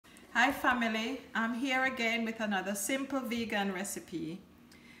Hi family, I'm here again with another simple vegan recipe.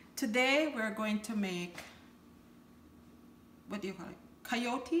 Today we're going to make, what do you call it?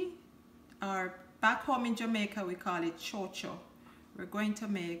 Coyote? Or back home in Jamaica we call it chocho. We're going to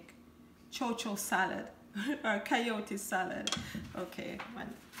make chocho salad or coyote salad. Okay,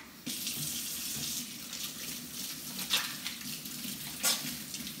 one.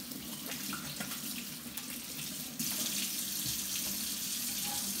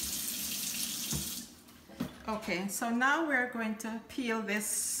 Okay, so now we're going to peel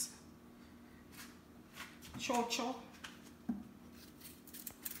this chocho,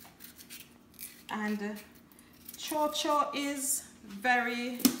 and chocho is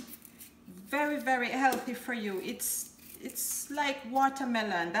very healthy for you. It's like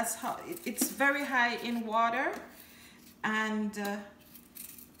watermelon. That's how it's very high in water, and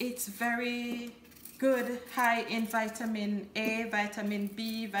it's very good, high in vitamin A, vitamin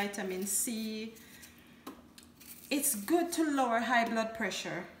B, vitamin C. It's good to lower high blood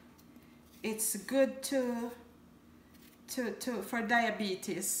pressure. It's good for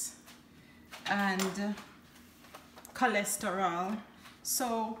diabetes and cholesterol.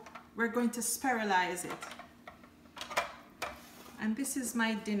 So we're going to sterilize it. And this is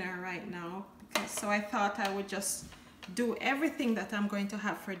my dinner right now. So I thought I would just do everything that I'm going to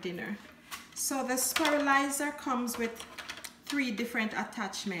have for dinner. So the sterilizer comes with 3 different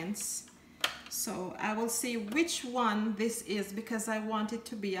attachments. So I will see which one this is because I want it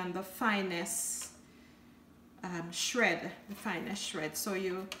to be on the finest shred, the finest shred. So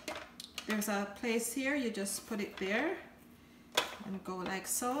there's a place here, you just put it there and go like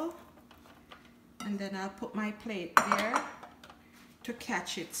so. And then I'll put my plate there to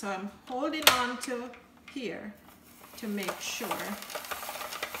catch it. So I'm holding on to here to make sure.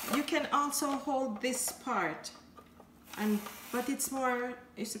 You can also hold this part, but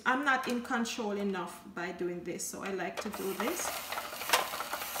I'm not in control enough by doing this, so I like to do this.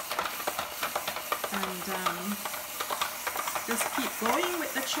 And just keep going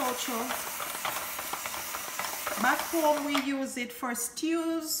with the chocho. Back home we use it for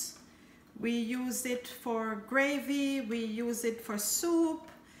stews, we use it for gravy, we use it for soup.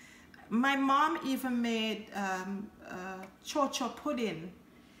 My mom even made chocho pudding.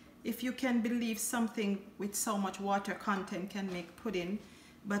 If you can believe something with so much water content can make pudding,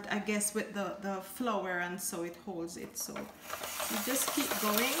 but I guess with the flour and so it holds it. So you just keep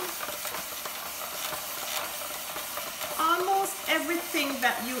going. Almost everything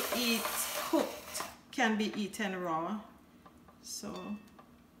that you eat cooked can be eaten raw. So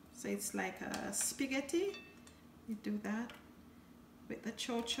it's like a spaghetti. You do that with the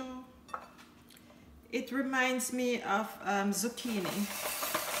chocho. It reminds me of zucchini.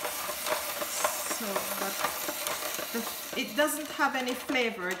 So, but it doesn't have any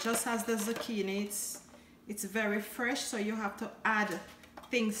flavor, it just has the zucchini. It's very fresh, so you have to add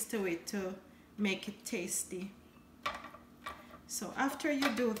things to it to make it tasty. So after you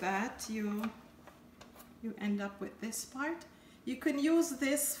do that, you end up with this part. You can use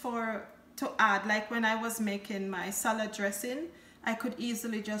this to add, like when I was making my salad dressing, I could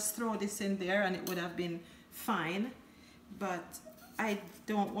easily just throw this in there and it would have been fine, but I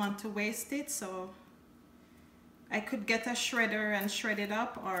don't want to waste it, so I could get a shredder and shred it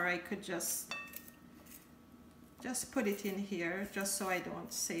up, or I could just put it in here just so I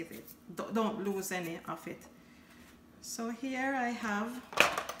don't save it, don't lose any of it. So here I have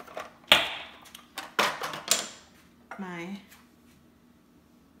my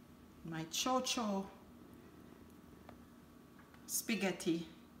chocho spaghetti,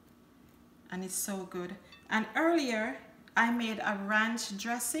 and it's so good. And earlier I made a ranch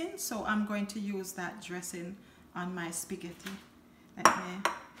dressing, so I'm going to use that dressing on my spaghetti. Let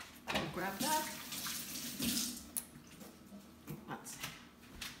me go grab that.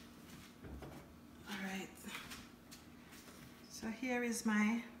 All right. So here is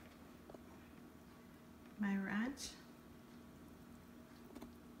my ranch.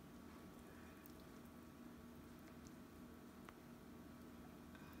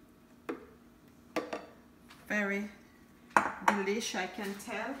 Very delish, I can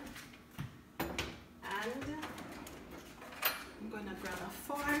tell. And I'm gonna grab a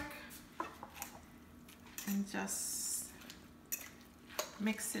fork and just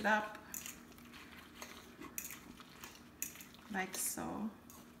mix it up like so.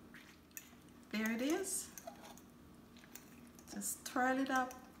 There it is. Just twirl it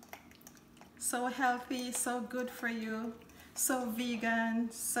up. So healthy, so good for you, so vegan,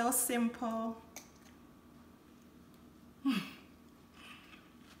 so simple.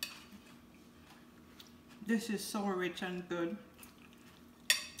 This is so rich and good.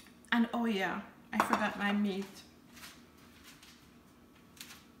 And oh yeah, I forgot my meat.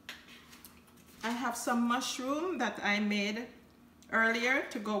 I have some mushroom that I made earlier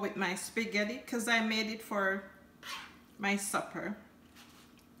to go with my spaghetti because I made it for my supper.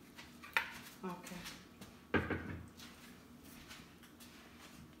 Okay.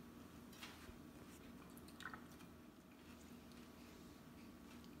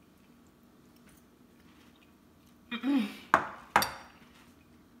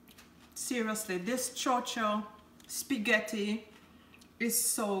 Seriously, this chocho spaghetti is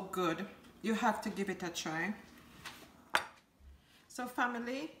so good. You have to give it a try. So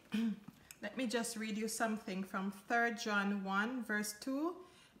family, let me just read you something from 3 John 1 verse 2.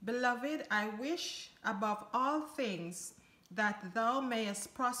 Beloved, I wish above all things that thou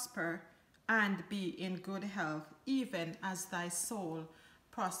mayest prosper and be in good health, even as thy soul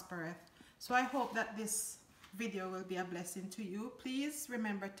prospereth. So I hope that this video will be a blessing to you. Please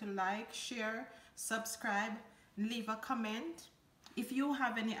remember to like, share, subscribe, leave a comment. If you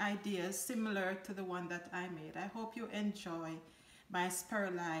have any ideas similar to the one that I made, I hope you enjoy my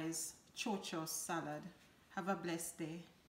spiralized chocho salad. Have a blessed day.